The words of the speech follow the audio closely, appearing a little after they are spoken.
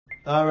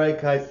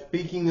Alright guys,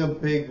 speaking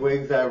of big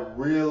wigs, I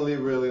really,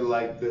 really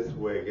like this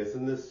wig.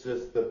 Isn't this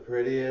just the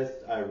prettiest?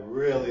 I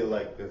really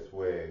like this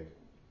wig.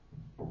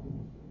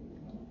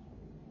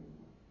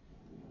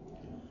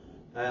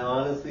 I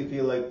honestly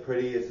feel like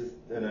pretty is just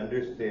an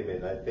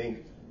understatement. I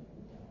think,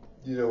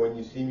 when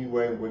you see me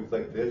wearing wigs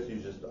like this, you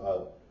just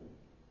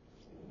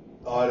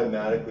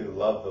automatically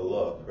love the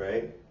look,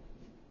 right?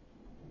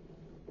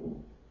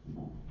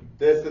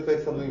 This looks like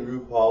something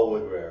RuPaul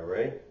would wear,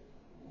 right?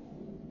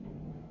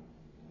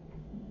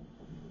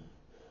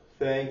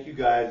 Thank you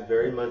guys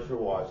very much for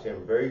watching.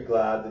 I'm very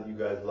glad that you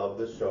guys love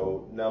the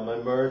show. Now my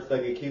merch,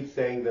 like I keep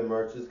saying, the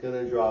merch is going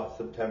to drop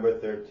September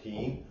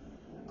 13th.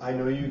 I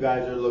know you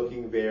guys are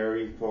looking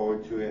very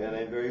forward to it, and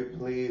I'm very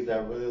pleased. I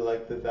really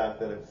like the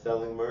fact that I'm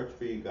selling merch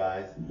for you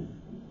guys.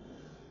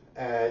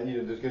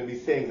 And there's going to be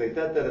sayings like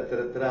da da da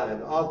da da da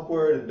and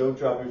awkward and don't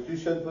drop your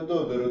sushi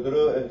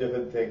and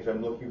different things.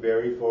 I'm looking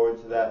very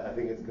forward to that. I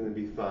think it's going to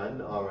be fun.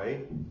 All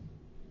right.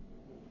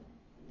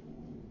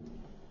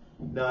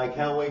 Now I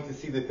can't wait to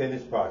see the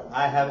finished product.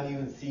 I haven't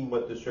even seen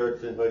what the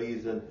shirts and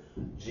hoodies and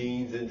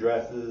jeans and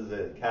dresses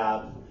and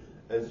caps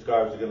and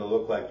scarves are going to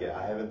look like yet.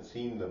 I haven't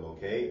seen them.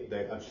 Okay,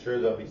 I'm sure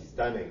they'll be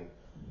stunning.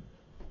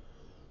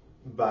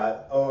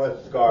 But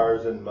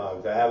scarves and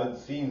mugs. I haven't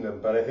seen them,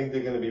 but I think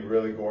they're going to be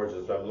really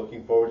gorgeous. So I'm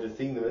looking forward to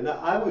seeing them. And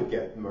I would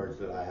get merch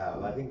that I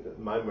have. I think that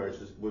my merch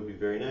would be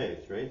very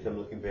nice, right? So I'm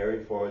looking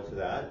very forward to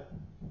that.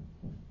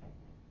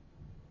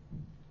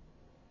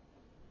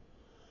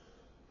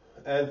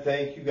 And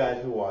thank you guys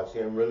for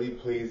watching. I'm really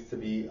pleased to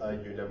be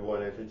your number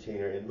one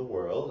entertainer in the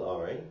world. All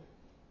right.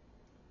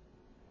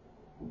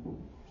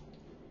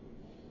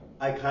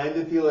 I kind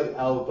of feel like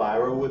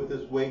Elvira with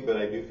this wig, but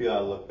I do feel I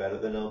look better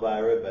than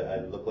Elvira, but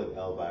I look like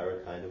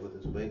Elvira kind of with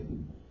this wig.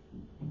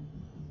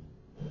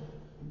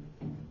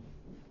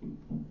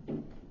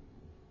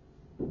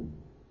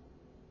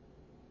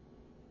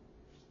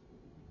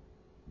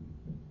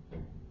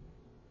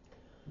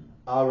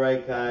 All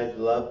right, guys.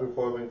 Love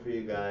performing for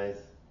you guys.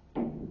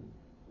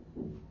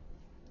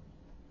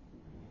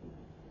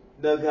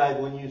 Now,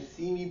 guys, when you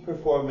see me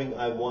performing,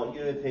 I want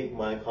you to take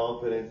my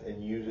confidence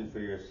and use it for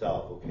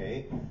yourself,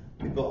 okay?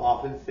 People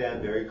often say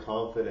I'm very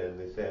confident.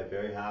 They say I'm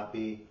very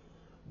happy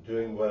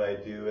doing what I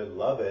do and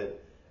love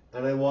it.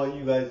 And I want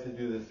you guys to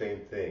do the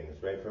same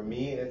things, right? For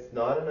me, it's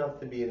not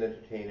enough to be an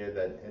entertainer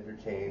that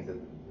entertains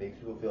and makes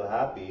people feel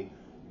happy,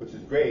 which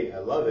is great. I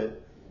love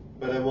it.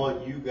 But I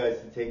want you guys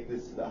to take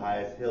this to the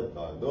highest hill.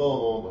 No, no,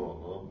 no,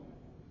 no.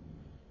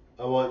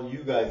 I want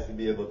you guys to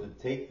be able to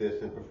take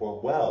this and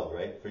perform well,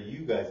 right? For you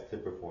guys to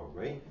perform,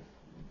 right?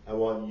 I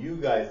want you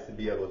guys to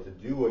be able to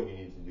do what you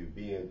need to do.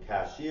 Being a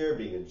cashier,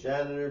 being a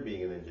janitor,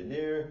 being an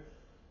engineer,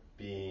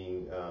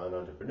 being an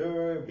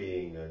entrepreneur,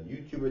 being a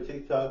YouTuber,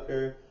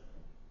 TikToker,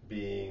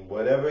 being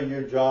whatever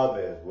your job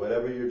is,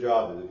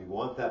 if you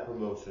want that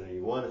promotion or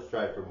you want to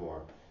strive for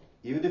more.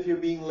 Even if you're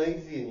being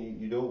lazy and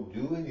you don't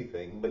do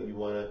anything, but you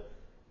want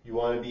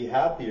to be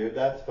happier,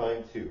 that's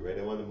fine too, right?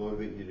 I want to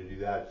motivate you to do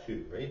that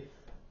too, right?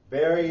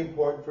 Very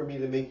important for me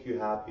to make you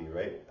happy,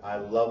 right? I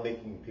love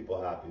making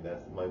people happy.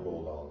 That's my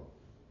goal, darling.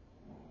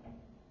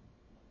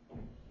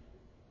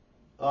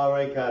 All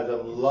right, guys,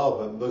 I'm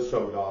loving the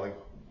show, darling.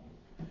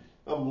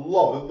 I'm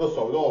loving the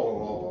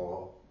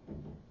show.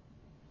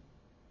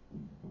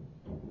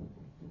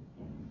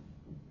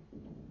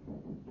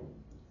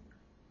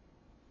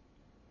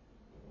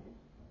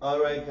 All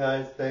right,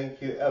 guys,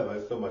 thank you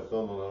ever so much.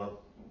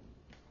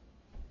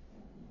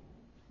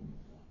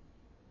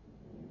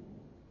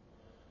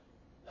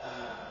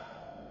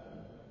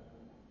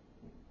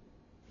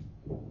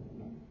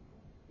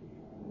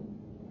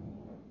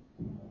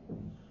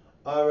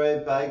 All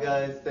right, bye,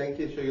 guys. Thank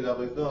you, sugar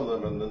dumplings.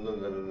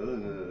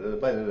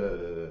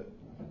 Bye.